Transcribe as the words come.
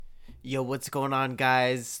Yo, what's going on,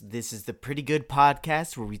 guys? This is the Pretty Good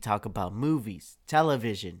Podcast where we talk about movies,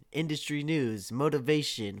 television, industry news,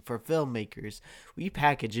 motivation for filmmakers. We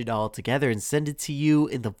package it all together and send it to you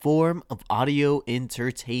in the form of audio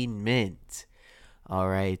entertainment. All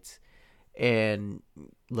right. And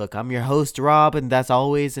look, I'm your host, Rob, and that's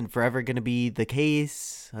always and forever going to be the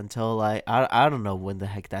case until I don't know when the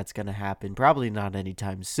heck that's going to happen. Probably not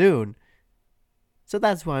anytime soon. So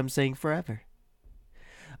that's why I'm saying forever.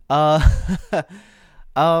 Uh,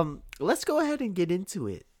 let's go ahead and get into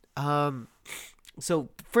it. So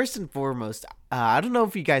first and foremost, I don't know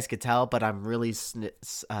if you guys could tell, but I'm really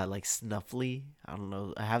like snuffly. I don't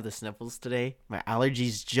know. I have the sniffles today. My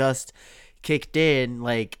allergies just kicked in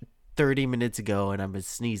like 30 minutes ago, and I've been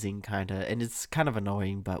sneezing kind of, and it's kind of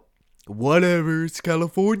annoying, but whatever. It's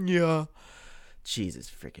California. Jesus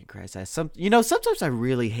freaking Christ! Sometimes I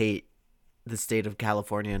really hate the state of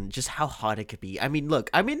California and just how hot it could be. I mean, look,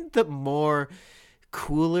 I'm in the more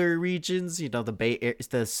cooler regions,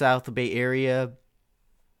 the South Bay Area.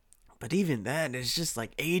 But even then, it's just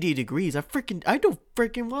like 80 degrees. I don't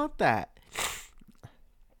freaking want that.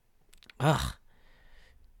 Ugh.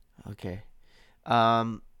 Okay.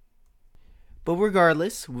 But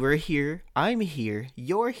regardless, we're here. I'm here.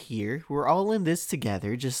 You're here. We're all in this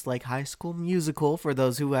together, just like High School Musical for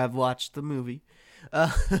those who have watched the movie.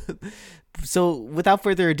 Uh, so without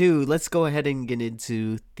further ado, let's go ahead and get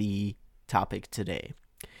into the topic today.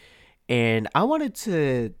 And I wanted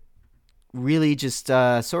to really just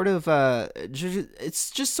it's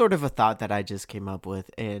just sort of a thought that I just came up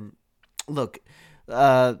with. And look,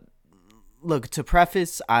 uh, to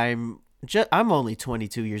preface, I'm only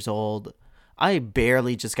 22 years old. I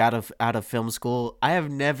barely just got out of film school. I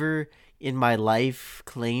have never in my life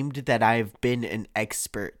claimed that I've been an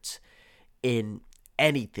expert in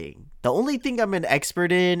anything. The only thing I'm an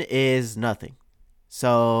expert in is nothing.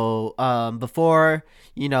 So, before,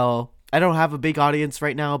 I don't have a big audience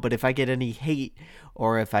right now, but if I get any hate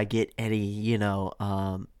or if I get any,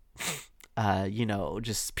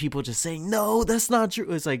 just people just saying, no, that's not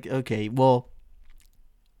true. It's like, okay, well,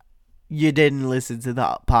 you didn't listen to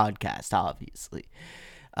the podcast, obviously.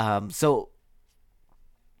 So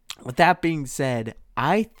with that being said,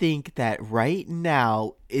 I think that right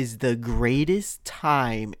now is the greatest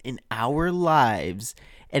time in our lives,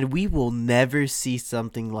 and we will never see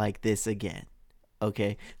something like this again.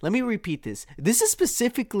 Okay, let me repeat this. This is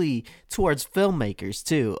specifically towards filmmakers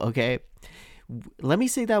too, okay? Let me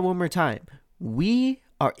say that one more time. We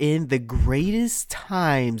are in the greatest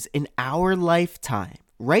times in our lifetime.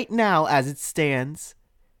 Right now, as it stands,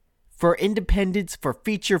 for independence, for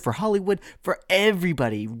feature, for Hollywood, for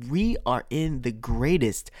everybody, we are in the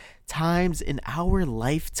greatest times in our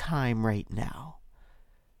lifetime right now.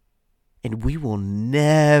 And we will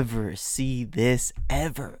never see this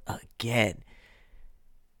ever again.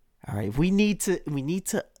 All right, we need to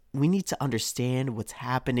understand what's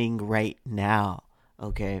happening right now,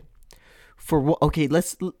 okay?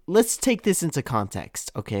 Let's take this into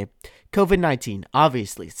context, okay? COVID-19,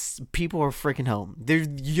 obviously, people are freaking home.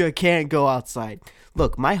 You can't go outside.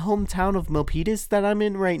 Look, my hometown of Milpitas that I'm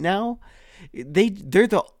in right now, they're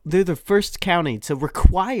the first county to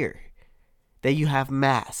require that you have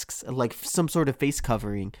masks, like some sort of face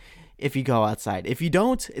covering, if you go outside. If you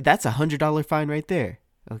don't, that's $100 fine right there.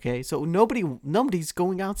 Okay, so nobody's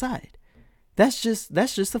going outside. That's just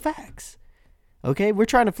the facts. Okay, we're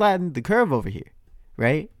trying to flatten the curve over here,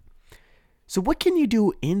 right? So what can you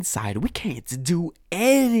do inside? We can't do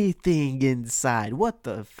anything inside. What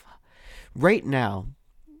the right now,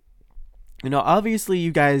 obviously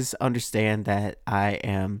you guys understand that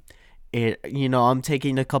I'm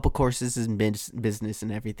taking a couple courses in business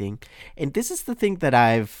and everything. And this is the thing that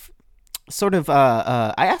I've sort of,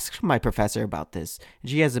 I asked my professor about this.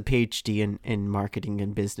 She has a PhD in marketing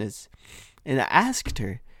and business. And I asked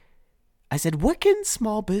her, I said, what can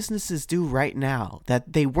small businesses do right now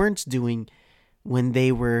that they weren't doing when they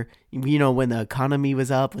were, when the economy was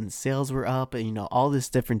up, when sales were up, and, all this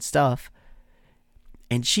different stuff.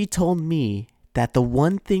 And she told me that the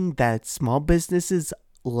one thing that small businesses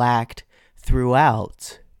lacked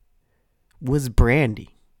throughout was branding.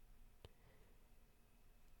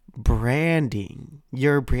 Branding,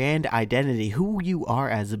 your brand identity, who you are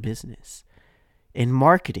as a business, and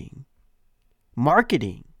marketing.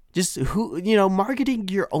 Just marketing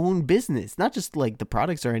your own business, not just like the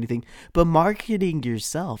products or anything, but marketing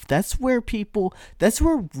yourself. That's where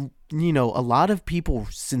a lot of people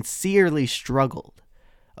sincerely struggled.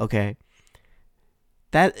 Okay.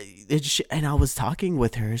 And I was talking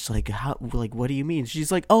with her. It's like, what do you mean?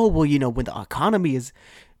 She's like, oh, well, when the economy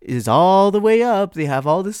is all the way up, they have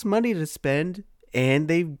all this money to spend. and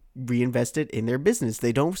they reinvest it in their business.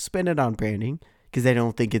 They don't spend it on branding because they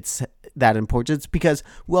don't think it's that important. It's because,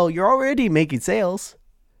 well, you're already making sales.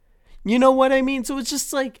 You know what I mean? So it's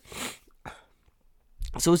just like,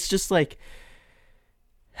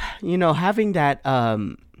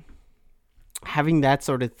 having that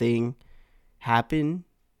sort of thing happen,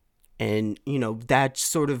 and, that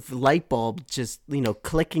sort of light bulb just,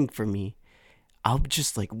 clicking for me. I'm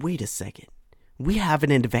just like, wait a second. We have an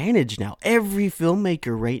advantage now. Every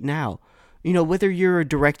filmmaker right now, whether you're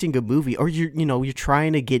directing a movie or you're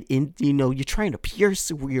trying to get in, you're trying to pierce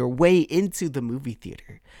your way into the movie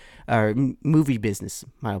theater or movie business.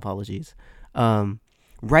 My apologies.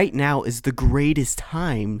 Right now is the greatest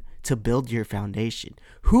time to build your foundation.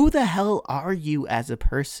 Who the hell are you as a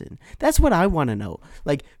person? That's what I want to know.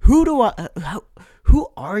 Like, who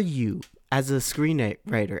are you as a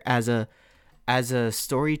screenwriter, as a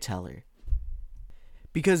storyteller?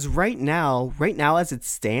 Because right now as it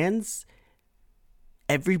stands,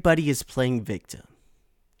 everybody is playing victim.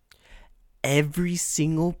 Every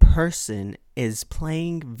single person is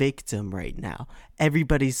playing victim right now.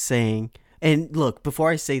 Everybody's saying, and look, before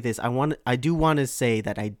I say this, I do want to say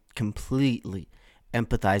that I completely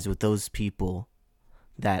empathize with those people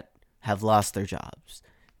that have lost their jobs,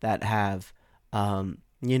 that have,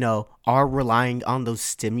 are relying on those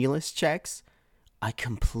stimulus checks. I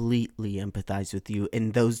completely empathize with you,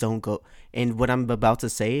 and those don't go. And what I'm about to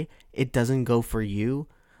say, it doesn't go for you,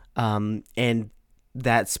 and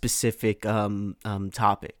that specific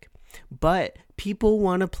topic. But people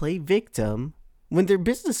want to play victim when their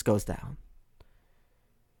business goes down,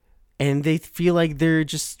 and they feel like they're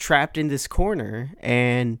just trapped in this corner,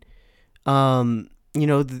 and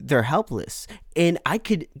they're helpless. And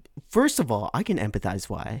first of all, I can empathize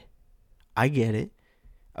why. I get it.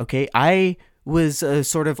 Okay, I was a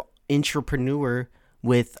sort of entrepreneur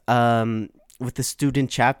with the student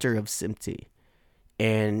chapter of SIMT,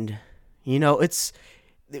 and it's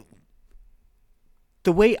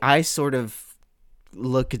the way I sort of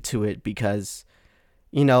look into it, because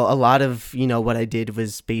a lot of what I did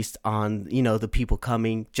was based on the people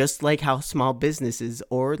coming, just like how small businesses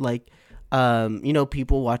or like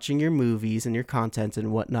people watching your movies and your content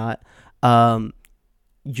and whatnot,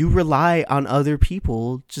 you rely on other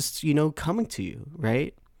people just, coming to you,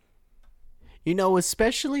 right?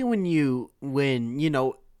 Especially when if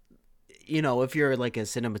you're like a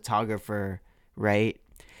cinematographer, right?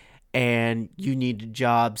 And you need a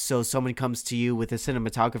job. So someone comes to you with a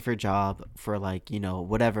cinematographer job for like,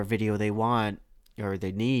 whatever video they want or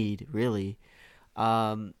they need, really.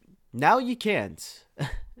 Now you can't.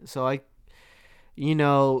 So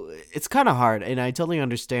it's kind of hard, and I totally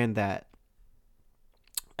understand that.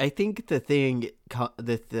 I think the thing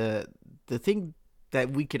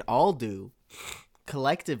that we can all do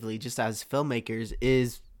collectively, just as filmmakers,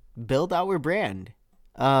 is build our brand.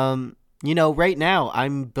 Right now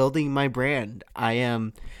I'm building my brand. I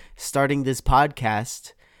am starting this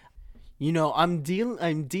podcast. I'm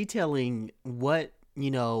detailing what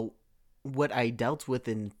I dealt with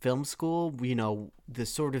in film school, the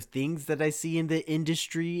sort of things that I see in the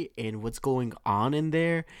industry and what's going on in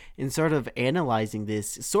there, and sort of analyzing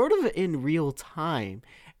this sort of in real time.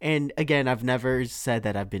 And again, I've never said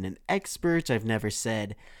that I've been an expert. I've never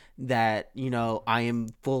said that, I am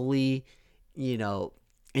fully,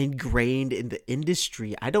 ingrained in the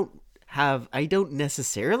industry. I don't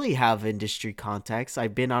necessarily have industry contacts.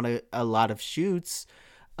 I've been on a lot of shoots,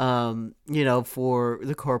 for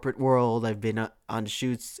the corporate world. I've been on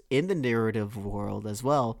shoots in the narrative world as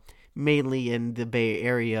well, mainly in the Bay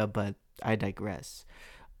Area, but I digress.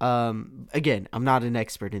 Again, I'm not an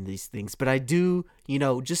expert in these things, but I do,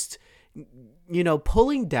 just,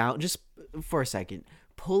 pulling down, just for a second,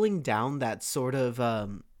 pulling down that sort of,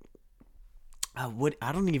 what,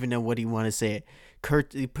 I don't even know what you want to say,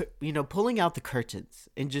 pulling out the curtains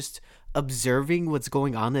and just observing what's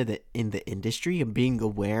going on in the industry and being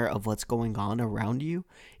aware of what's going on around you.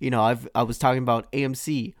 I was talking about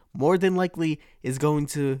AMC more than likely is going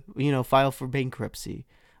to, file for bankruptcy.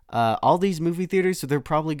 All these movie theaters, so they're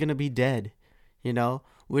probably going to be dead,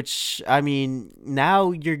 which, I mean,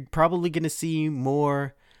 now you're probably going to see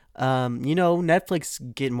more,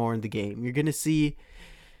 Netflix get more in the game. You're going to see,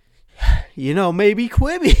 maybe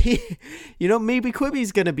Quibi, maybe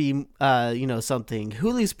Quibi's going to be, something.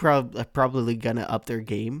 Hulu's probably going to up their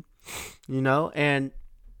game, and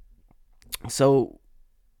so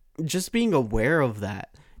just being aware of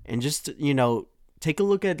that, and just, take a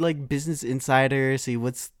look at like Business Insider, see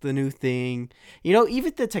what's the new thing,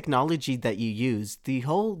 even the technology that you use. The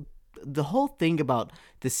whole thing about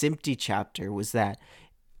the SIMT chapter was that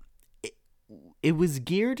it was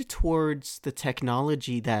geared towards the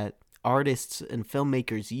technology that artists and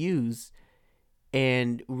filmmakers use,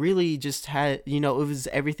 and really just had, it was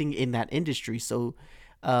everything in that industry. So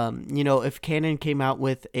if Canon came out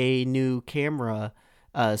with a new camera,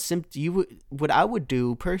 what I would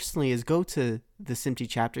do personally is go to the SMPTE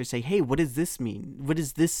chapter and say, hey, what does this mean? What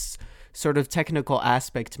does this sort of technical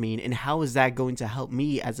aspect mean, and how is that going to help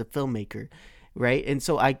me as a filmmaker, right? And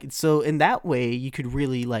so in that way you could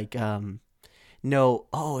really like know,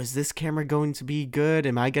 oh, is this camera going to be good?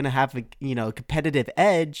 Am I going to have a competitive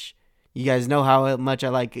edge? You guys know how much I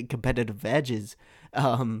like competitive edges.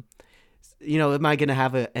 Am I going to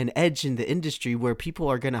have an edge in the industry where people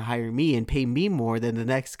are going to hire me and pay me more than the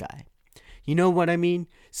next guy? You know what I mean?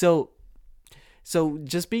 So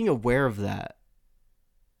just being aware of that,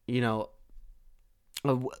 being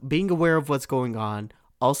aware of what's going on.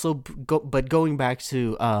 Also, but going back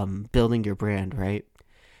to building your brand, right?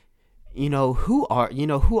 Who are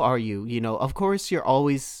you? Of course,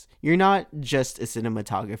 you're not just a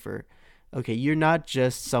cinematographer. Okay, you're not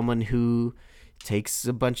just someone who takes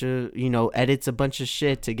a bunch of, edits a bunch of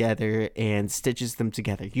shit together and stitches them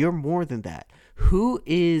together. You're more than that.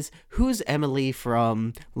 Who's Emily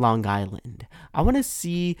from Long Island? I want to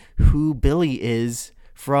see who Billy is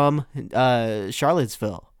from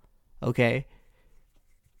Charlottesville. Okay?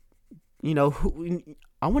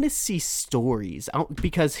 I want to see stories,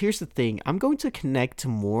 because here's the thing. I'm going to connect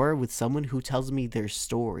more with someone who tells me their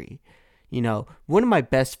story. One of my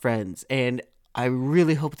best friends, and I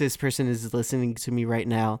really hope this person is listening to me right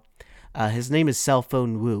now. His name is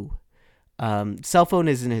Cellphone Wu. Cellphone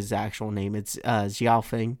isn't his actual name. It's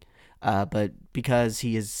Xiaofeng. But because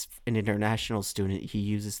he is an international student, he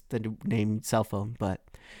uses the name Cellphone. But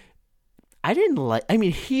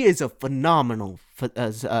he is a phenomenal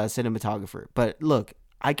cinematographer. But look,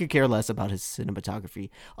 I could care less about his cinematography.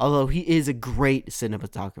 Although he is a great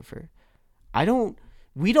cinematographer.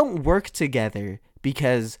 We don't work together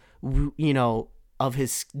because, of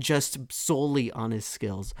his, just solely on his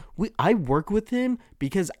skills. I work with him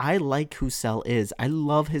because I like who Cell is. I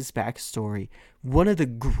love his backstory. One of the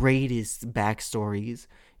greatest backstories,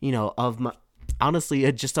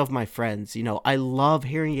 just of my friends. I love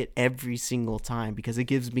hearing it every single time because it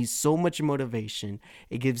gives me so much motivation.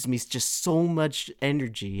 It gives me just so much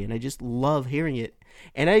energy, and I just love hearing it.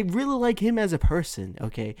 And I really like him as a person.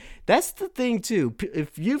 Okay, that's the thing too.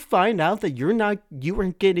 If you find out that you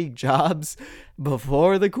weren't getting jobs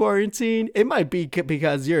before the quarantine, it might be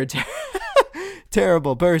because you're a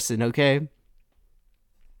terrible person. Okay.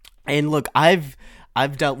 And look, I've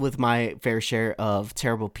dealt with my fair share of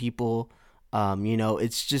terrible people.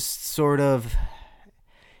 It's just sort of,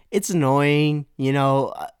 it's annoying,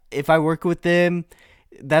 if I work with them,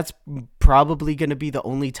 that's probably going to be the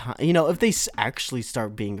only time, if they actually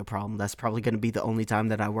start being a problem, that's probably going to be the only time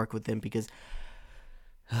that I work with them, because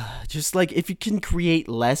just like, if you can create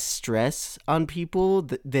less stress on people,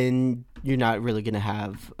 then you're not really going to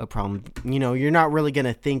have a problem. You're not really going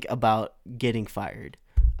to think about getting fired.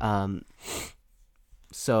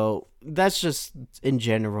 So that's just in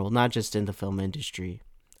general, not just in the film industry.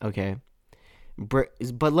 Okay. But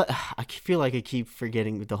I feel like I keep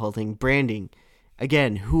forgetting the whole thing. Branding.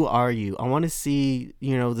 Again, who are you? I want to see,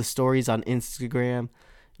 the stories on Instagram,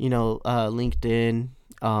 LinkedIn,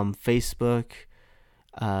 Facebook.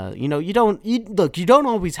 You don't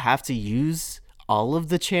always have to use all of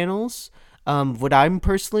the channels. What I'm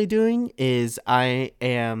personally doing is I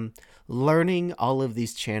am learning all of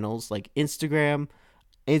these channels, like Instagram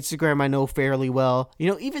I know fairly well.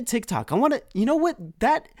 Even TikTok. I want to,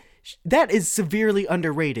 that is severely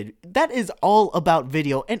underrated. That is all about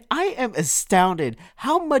video, and I am astounded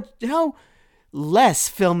how less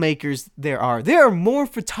filmmakers there are. There are more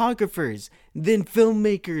photographers than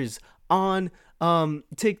filmmakers on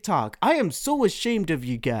TikTok. I am so ashamed of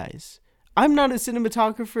you guys. I'm not a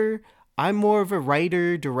cinematographer. I'm more of a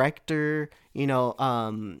writer, director,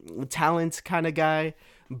 talent kind of guy.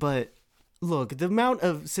 But look, the amount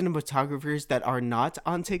of cinematographers that are not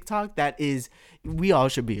on TikTok, we all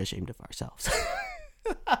should be ashamed of ourselves.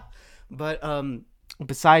 But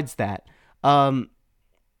besides that,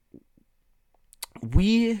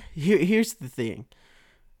 here's the thing.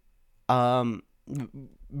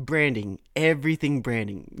 Branding, everything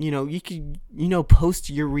branding. You could, post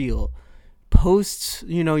your reel, post,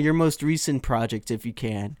 your most recent project if you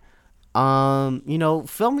can.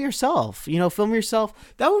 Film yourself.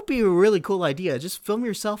 That would be a really cool idea. Just film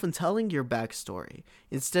yourself and telling your backstory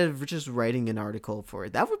instead of just writing an article for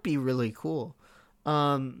it. That would be really cool.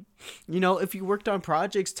 If you worked on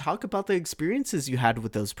projects, talk about the experiences you had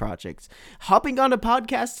with those projects. Hopping on a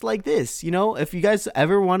podcast like this, if you guys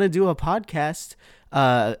ever want to do a podcast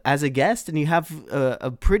as a guest and you have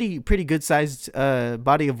a pretty good sized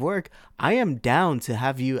body of work, I am down to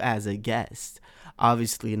have you as a guest.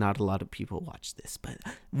 Obviously, not a lot of people watch this, but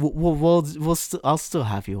I'll still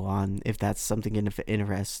have you on if that's something of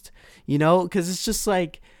interest. Because it's just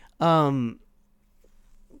like,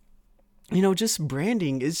 just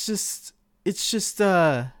branding.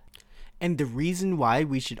 And the reason why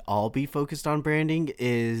we should all be focused on branding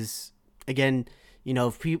is, again,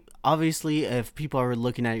 if people are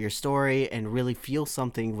looking at your story and really feel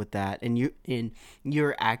something with that, and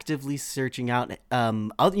you're actively searching out,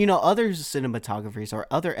 other cinematographers or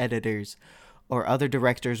other editors or other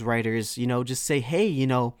directors, writers, just say, hey,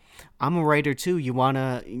 I'm a writer too. You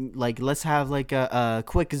wanna let's have a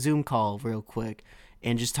quick Zoom call real quick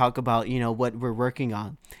and just talk about, what we're working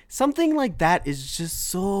on. Something like that is just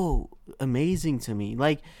so amazing to me.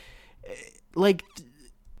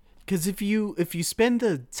 Because if you spend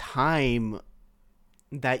the time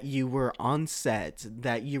that you were on set,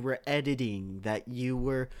 that you were editing, that you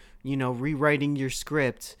were, rewriting your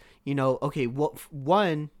script, okay, well,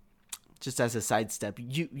 one, just as a sidestep,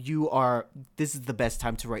 this is the best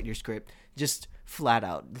time to write your script. Just flat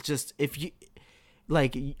out. Just if you,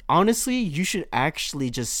 honestly, you should actually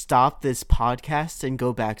just stop this podcast and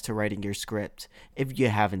go back to writing your script if you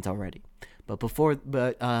haven't already.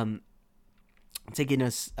 Taking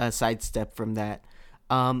a sidestep from that,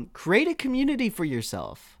 create a community for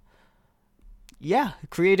yourself. Yeah,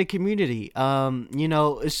 create a community.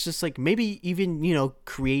 It's just like, maybe even,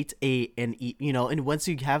 create and once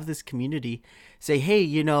you have this community, say, hey,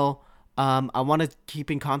 I want to keep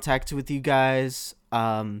in contact with you guys.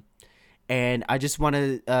 And I just want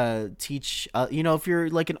to teach, if you're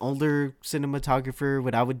like an older cinematographer,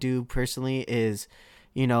 what I would do personally is,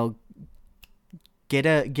 get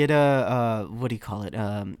a what do you call it?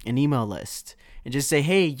 An email list, and just say,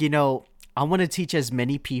 hey, I want to teach as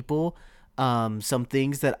many people some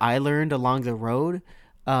things that I learned along the road.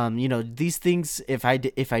 These things, if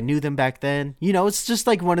I knew them back then, it's just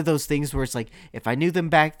like one of those things where it's like, if I knew them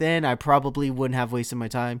back then, I probably wouldn't have wasted my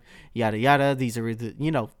time, yada yada. These are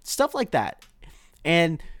the, stuff like that.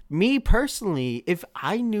 And me personally, if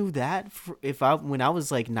I knew that, when I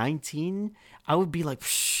was like 19, I would be like,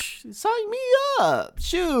 sign me up,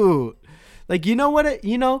 shoot.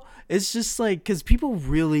 It's just like, because people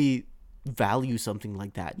really value something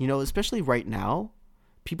like that, especially right now.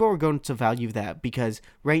 People are going to value that because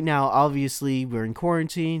right now, obviously, we're in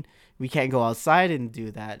quarantine. We can't go outside and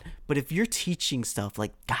do that. But if you're teaching stuff,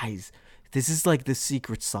 like, guys, this is like the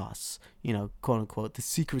secret sauce, quote unquote, the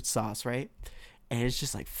secret sauce, right? And it's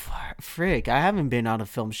just like, frick, I haven't been on a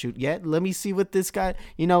film shoot yet. Let me see what this guy,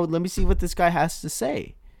 has to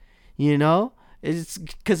say, It's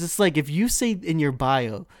because it's like, if you say in your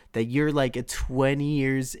bio that you're like 20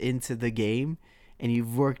 years into the game, and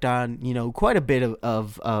you've worked on, quite a bit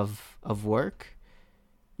of work,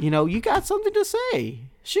 you got something to say.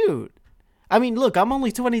 Shoot. I mean, look, I'm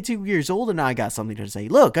only 22 years old and I got something to say.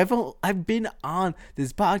 Look, I've been on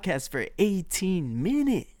this podcast for 18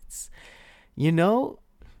 minutes,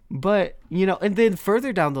 but, and then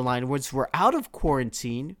further down the line, once we're out of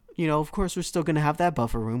quarantine, of course, we're still going to have that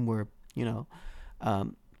buffer room where,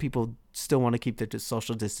 people still want to keep their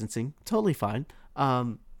social distancing. Totally fine.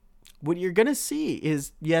 What you're going to see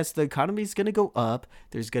is, yes, the economy is going to go up.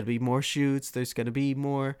 There's going to be more shoots. There's going to be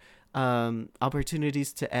more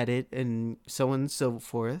opportunities to edit and so on and so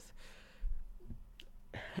forth.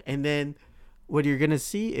 And then what you're going to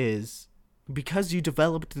see is, because you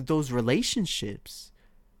developed those relationships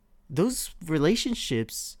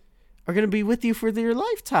are going to be with you for your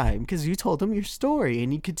lifetime because you told them your story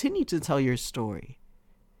and you continue to tell your story,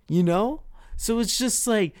 So it's just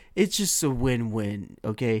like, it's just a win-win,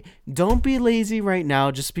 okay? Don't be lazy right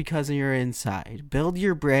now just because you're inside. Build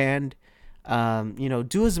your brand.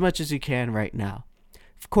 Do as much as you can right now.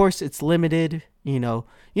 Of course, it's limited,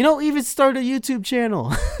 even start a YouTube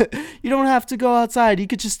channel. You don't have to go outside. You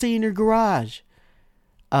could just stay in your garage.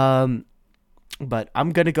 But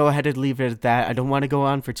I'm going to go ahead and leave it at that. I don't want to go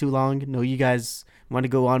on for too long. No, you guys want to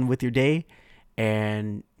go on with your day.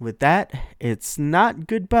 And with that, it's not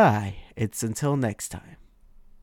goodbye. It's until next time.